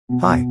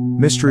Hi,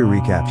 Mystery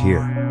Recap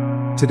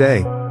here.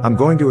 Today, I'm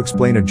going to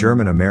explain a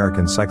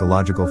German-American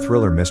psychological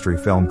thriller mystery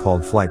film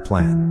called Flight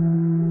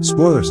Plan.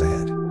 Spoilers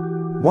ahead.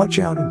 Watch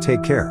out and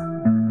take care.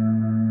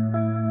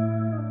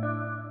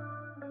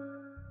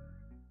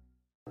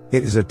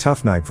 It is a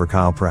tough night for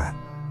Kyle Pratt.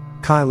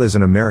 Kyle is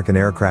an American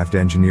aircraft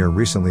engineer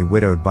recently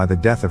widowed by the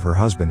death of her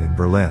husband in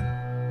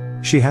Berlin.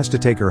 She has to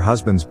take her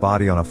husband's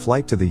body on a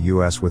flight to the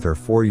US with her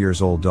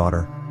 4-year-old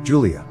daughter,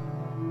 Julia.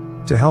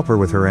 To help her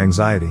with her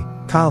anxiety,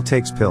 Kyle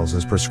takes pills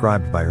as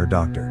prescribed by her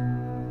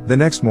doctor. The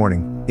next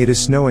morning, it is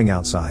snowing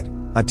outside.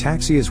 A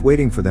taxi is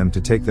waiting for them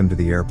to take them to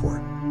the airport.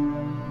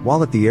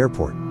 While at the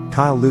airport,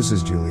 Kyle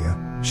loses Julia.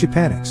 She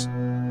panics.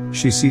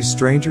 She sees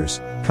strangers,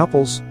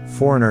 couples,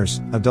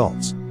 foreigners,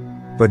 adults.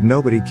 But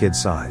nobody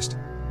kid-sized.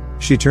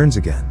 She turns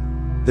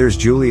again. There's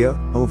Julia,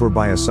 over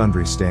by a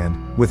sundry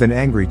stand. With an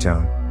angry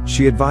tone,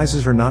 she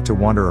advises her not to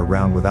wander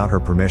around without her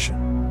permission.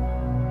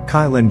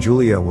 Kyle and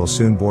Julia will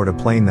soon board a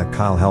plane that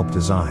Kyle helped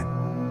design.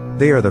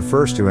 They are the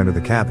first to enter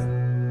the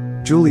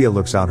cabin. Julia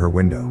looks out her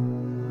window.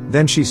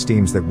 Then she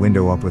steams that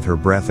window up with her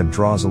breath and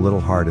draws a little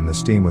heart in the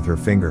steam with her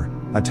finger,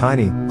 a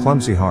tiny,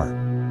 clumsy heart.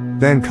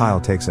 Then Kyle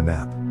takes a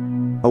nap.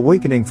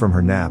 Awakening from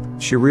her nap,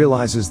 she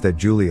realizes that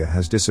Julia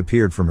has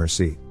disappeared from her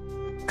seat.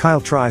 Kyle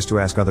tries to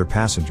ask other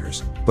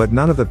passengers, but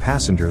none of the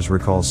passengers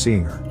recall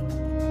seeing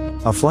her.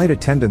 A flight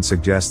attendant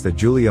suggests that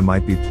Julia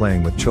might be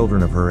playing with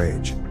children of her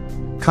age.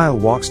 Kyle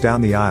walks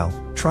down the aisle,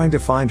 trying to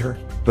find her,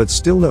 but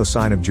still no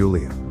sign of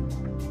Julia.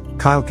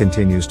 Kyle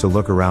continues to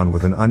look around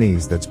with an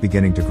unease that's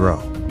beginning to grow.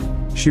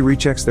 She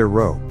rechecks their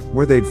row,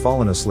 where they'd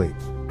fallen asleep.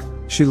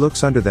 She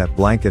looks under that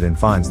blanket and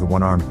finds the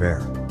one-armed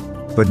bear.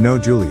 But no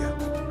Julia.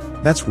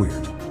 That's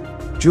weird.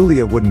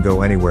 Julia wouldn't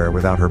go anywhere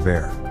without her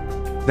bear.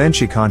 Then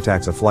she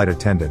contacts a flight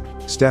attendant,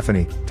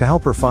 Stephanie, to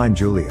help her find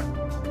Julia.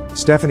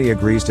 Stephanie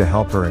agrees to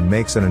help her and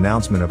makes an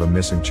announcement of a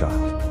missing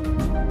child.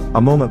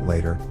 A moment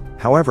later,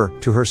 however,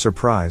 to her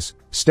surprise,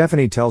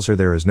 Stephanie tells her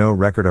there is no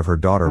record of her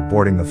daughter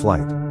boarding the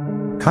flight.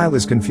 Kyle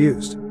is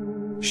confused.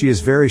 She is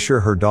very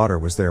sure her daughter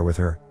was there with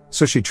her,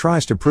 so she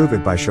tries to prove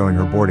it by showing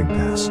her boarding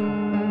pass.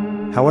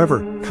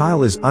 However,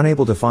 Kyle is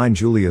unable to find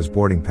Julia's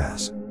boarding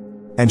pass.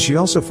 And she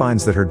also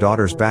finds that her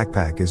daughter's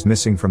backpack is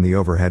missing from the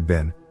overhead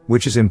bin,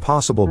 which is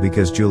impossible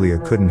because Julia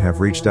couldn't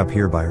have reached up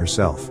here by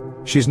herself.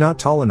 She's not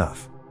tall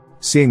enough.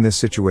 Seeing this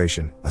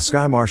situation, a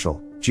sky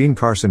marshal, Gene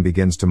Carson,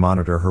 begins to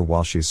monitor her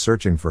while she's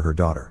searching for her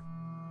daughter.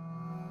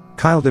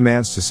 Kyle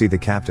demands to see the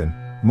captain,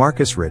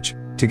 Marcus Rich,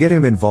 to get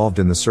him involved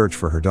in the search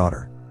for her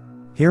daughter.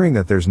 Hearing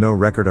that there's no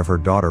record of her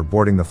daughter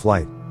boarding the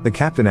flight, the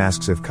captain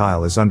asks if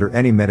Kyle is under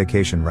any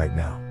medication right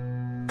now.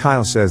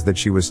 Kyle says that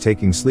she was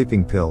taking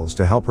sleeping pills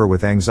to help her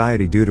with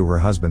anxiety due to her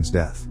husband's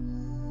death.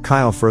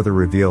 Kyle further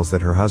reveals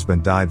that her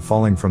husband died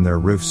falling from their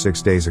roof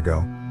 6 days ago,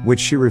 which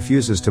she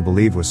refuses to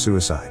believe was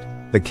suicide.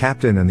 The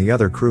captain and the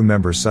other crew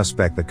members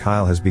suspect that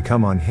Kyle has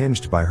become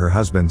unhinged by her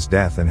husband's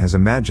death and has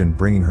imagined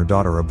bringing her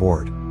daughter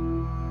aboard.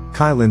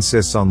 Kyle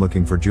insists on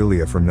looking for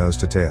Julia from nose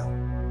to tail.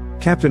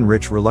 Captain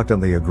Rich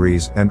reluctantly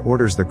agrees and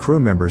orders the crew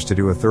members to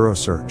do a thorough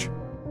search.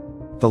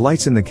 The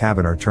lights in the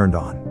cabin are turned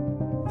on.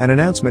 An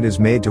announcement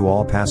is made to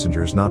all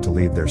passengers not to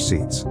leave their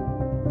seats.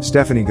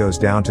 Stephanie goes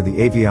down to the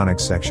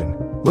avionics section,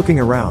 looking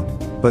around,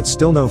 but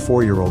still no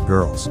 4-year-old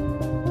girls.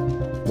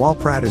 While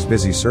Pratt is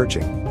busy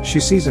searching, she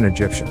sees an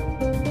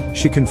Egyptian.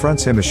 She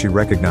confronts him as she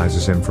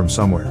recognizes him from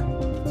somewhere.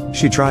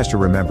 She tries to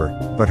remember,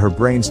 but her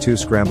brain's too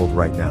scrambled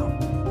right now.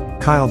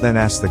 Kyle then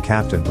asks the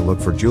captain to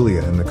look for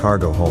Julia in the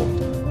cargo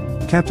hold.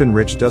 Captain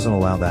Rich doesn't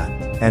allow that,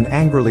 and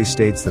angrily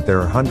states that there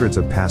are hundreds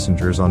of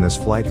passengers on this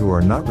flight who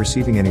are not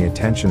receiving any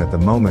attention at the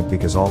moment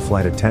because all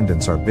flight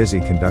attendants are busy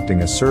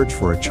conducting a search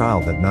for a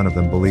child that none of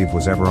them believe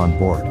was ever on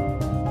board.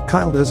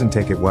 Kyle doesn't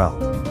take it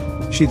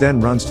well. She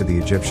then runs to the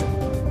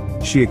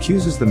Egyptian. She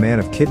accuses the man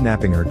of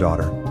kidnapping her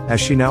daughter,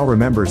 as she now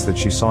remembers that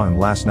she saw him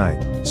last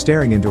night,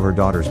 staring into her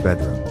daughter's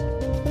bedroom.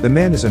 The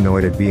man is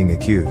annoyed at being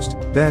accused.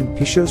 Then,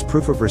 he shows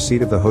proof of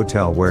receipt of the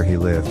hotel where he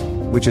lived,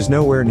 which is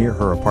nowhere near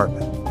her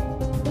apartment.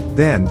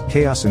 Then,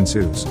 chaos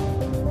ensues.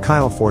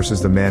 Kyle forces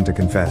the man to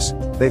confess.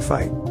 They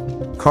fight.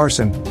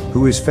 Carson,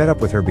 who is fed up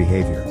with her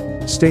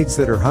behavior, states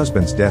that her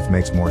husband's death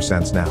makes more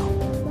sense now.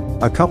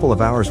 A couple of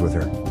hours with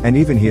her, and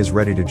even he is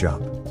ready to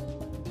jump.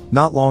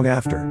 Not long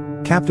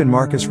after, Captain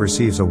Marcus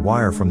receives a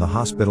wire from the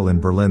hospital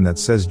in Berlin that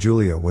says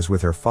Julia was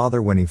with her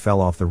father when he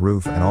fell off the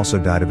roof and also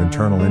died of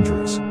internal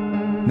injuries.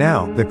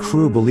 Now, the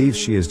crew believes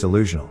she is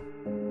delusional.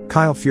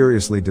 Kyle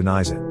furiously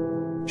denies it.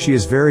 She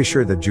is very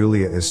sure that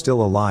Julia is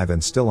still alive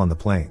and still on the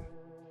plane.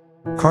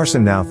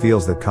 Carson now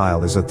feels that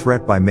Kyle is a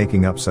threat by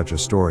making up such a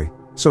story,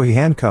 so he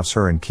handcuffs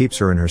her and keeps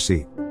her in her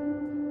seat.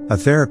 A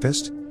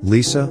therapist,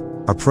 Lisa,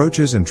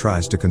 approaches and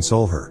tries to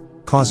console her,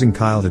 causing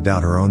Kyle to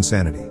doubt her own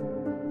sanity.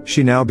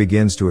 She now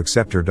begins to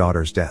accept her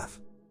daughter's death.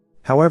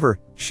 However,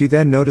 she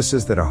then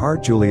notices that a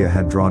heart Julia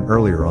had drawn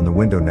earlier on the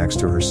window next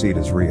to her seat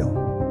is real.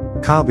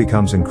 Kyle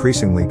becomes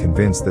increasingly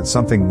convinced that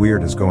something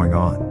weird is going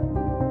on.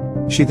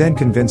 She then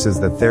convinces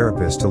the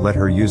therapist to let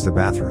her use the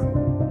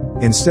bathroom.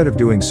 Instead of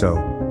doing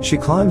so, She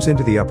climbs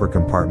into the upper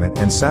compartment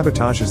and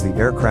sabotages the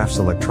aircraft's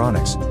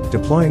electronics,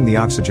 deploying the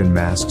oxygen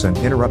masks and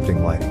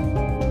interrupting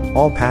lighting.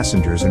 All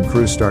passengers and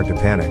crew start to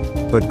panic,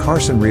 but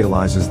Carson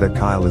realizes that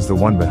Kyle is the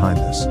one behind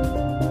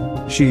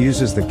this. She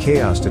uses the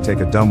chaos to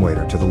take a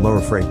dumbwaiter to the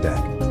lower freight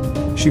deck.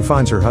 She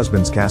finds her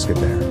husband's casket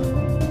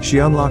there. She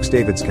unlocks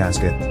David's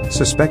casket,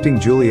 suspecting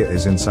Julia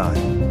is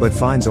inside, but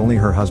finds only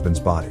her husband's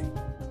body.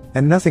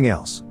 And nothing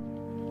else.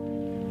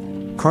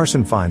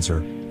 Carson finds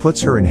her,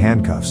 puts her in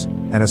handcuffs,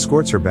 and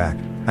escorts her back,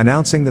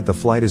 announcing that the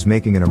flight is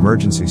making an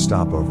emergency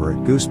stopover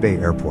at Goose Bay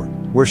Airport,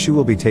 where she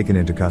will be taken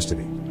into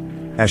custody.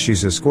 As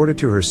she's escorted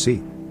to her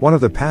seat, one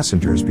of the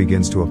passengers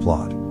begins to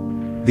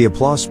applaud. The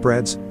applause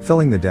spreads,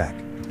 filling the deck.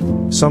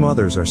 Some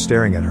others are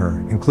staring at her,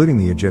 including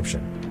the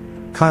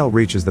Egyptian. Kyle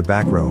reaches the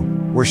back row,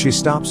 where she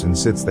stops and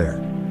sits there.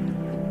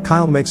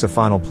 Kyle makes a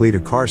final plea to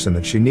Carson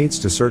that she needs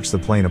to search the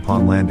plane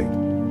upon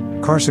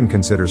landing. Carson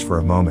considers for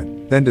a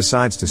moment, then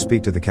decides to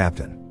speak to the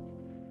captain.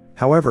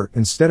 However,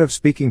 instead of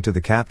speaking to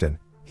the captain,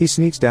 he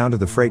sneaks down to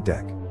the freight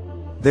deck.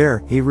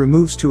 There, he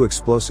removes 2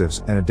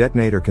 explosives and a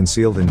detonator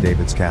concealed in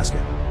David's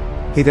casket.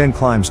 He then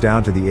climbs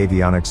down to the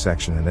avionics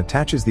section and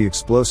attaches the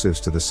explosives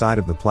to the side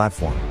of the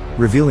platform,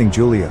 revealing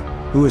Julia,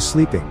 who is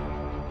sleeping.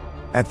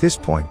 At this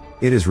point,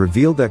 it is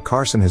revealed that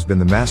Carson has been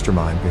the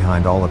mastermind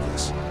behind all of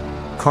this.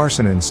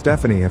 Carson and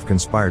Stephanie have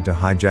conspired to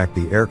hijack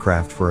the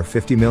aircraft for a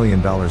 $50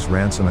 million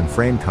ransom and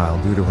frame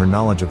Kyle due to her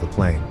knowledge of the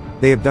plane.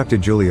 They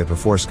abducted Julia to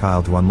force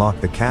Kyle to unlock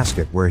the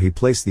casket where he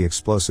placed the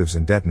explosives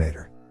and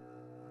detonator.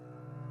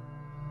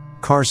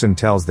 Carson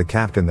tells the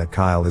captain that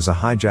Kyle is a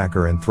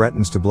hijacker and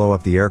threatens to blow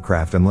up the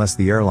aircraft unless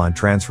the airline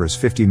transfers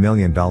 $50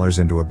 million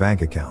into a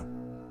bank account.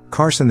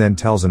 Carson then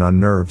tells an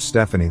unnerved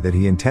Stephanie that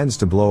he intends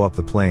to blow up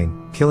the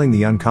plane, killing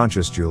the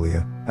unconscious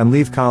Julia, and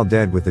leave Kyle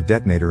dead with the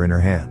detonator in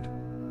her hand.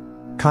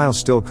 Kyle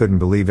still couldn't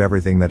believe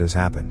everything that has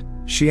happened.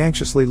 She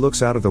anxiously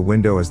looks out of the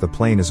window as the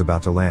plane is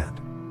about to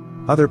land.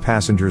 Other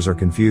passengers are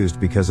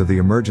confused because of the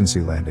emergency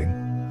landing.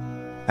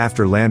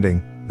 After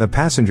landing, the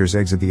passengers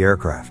exit the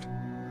aircraft.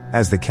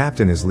 As the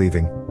captain is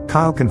leaving,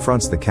 Kyle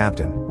confronts the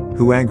captain,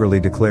 who angrily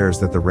declares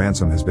that the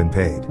ransom has been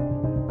paid.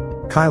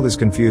 Kyle is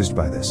confused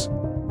by this.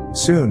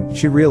 Soon,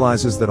 she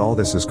realizes that all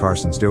this is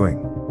Carson's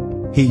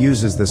doing. He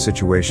uses the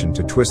situation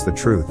to twist the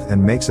truth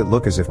and makes it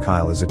look as if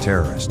Kyle is a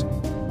terrorist.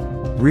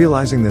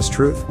 Realizing this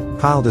truth,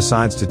 Kyle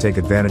decides to take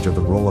advantage of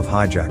the role of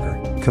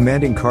hijacker,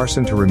 commanding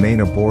Carson to remain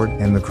aboard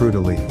and the crew to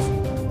leave.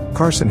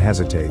 Carson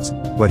hesitates,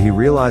 but he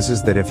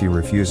realizes that if he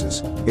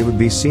refuses, it would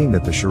be seen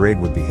that the charade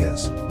would be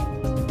his.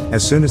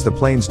 As soon as the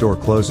plane's door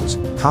closes,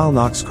 Kyle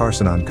knocks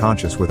Carson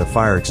unconscious with a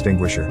fire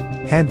extinguisher,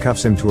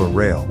 handcuffs him to a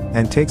rail,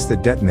 and takes the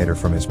detonator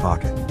from his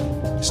pocket.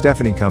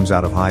 Stephanie comes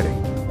out of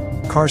hiding.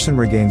 Carson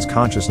regains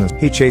consciousness.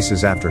 He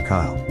chases after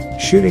Kyle,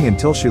 shooting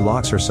until she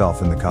locks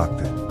herself in the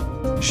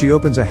cockpit. She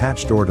opens a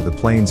hatch door to the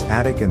plane's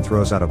attic and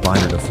throws out a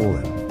binder to fool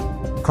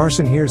him.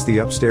 Carson hears the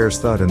upstairs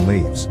thud and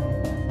leaves.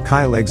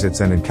 Kyle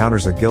exits and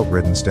encounters a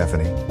guilt-ridden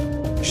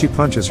Stephanie. She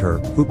punches her,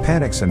 who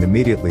panics and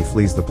immediately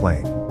flees the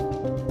plane.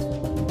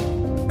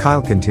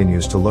 Kyle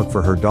continues to look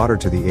for her daughter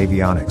to the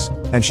avionics,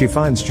 and she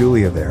finds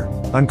Julia there,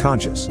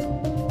 unconscious.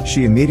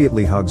 She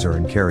immediately hugs her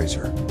and carries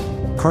her.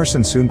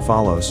 Carson soon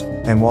follows,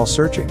 and while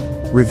searching,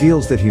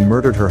 reveals that he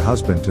murdered her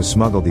husband to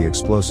smuggle the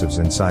explosives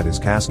inside his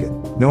casket,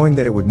 knowing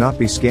that it would not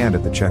be scanned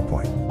at the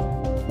checkpoint.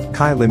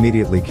 Kyle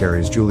immediately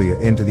carries Julia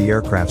into the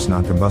aircraft's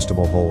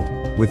non-combustible hold,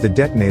 with the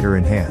detonator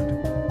in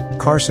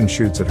hand. Carson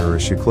shoots at her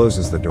as she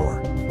closes the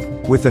door.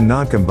 With the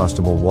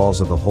non-combustible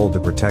walls of the hold to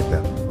protect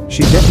them,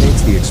 she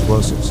detonates the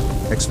explosives,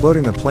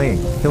 exploding the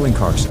plane, killing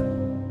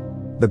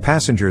Carson. The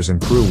passengers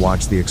and crew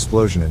watch the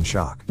explosion in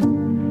shock.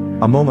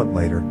 A moment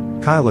later,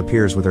 Kyle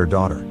appears with her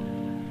daughter.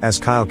 As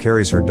Kyle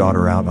carries her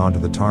daughter out onto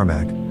the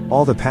tarmac,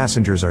 all the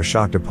passengers are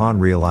shocked upon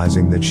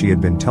realizing that she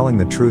had been telling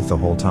the truth the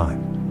whole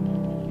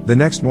time. The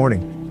next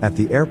morning, at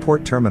the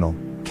airport terminal,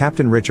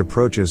 Captain Rich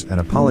approaches and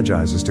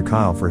apologizes to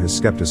Kyle for his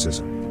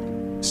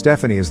skepticism.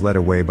 Stephanie is led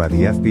away by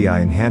the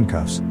FBI in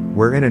handcuffs,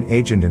 wherein an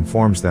agent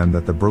informs them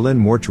that the Berlin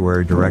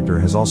mortuary director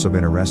has also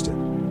been arrested.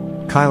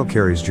 Kyle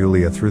carries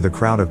Julia through the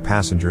crowd of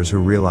passengers who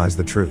realize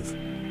the truth.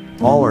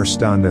 All are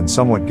stunned and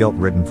somewhat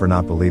guilt-ridden for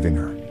not believing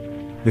her.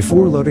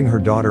 Before loading her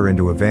daughter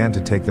into a van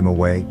to take them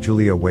away,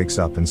 Julia wakes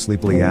up and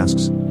sleepily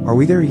asks, "Are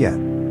we there yet?"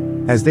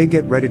 As they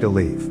get ready to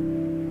leave.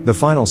 The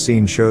final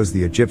scene shows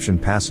the Egyptian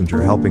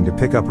passenger helping to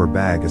pick up her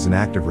bag as an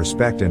act of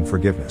respect and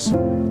forgiveness.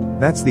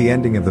 That's the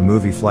ending of the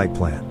movie Flight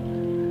Plan.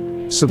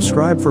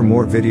 Subscribe for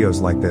more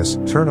videos like this,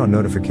 turn on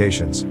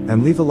notifications,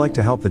 and leave a like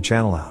to help the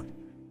channel out.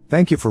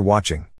 Thank you for watching.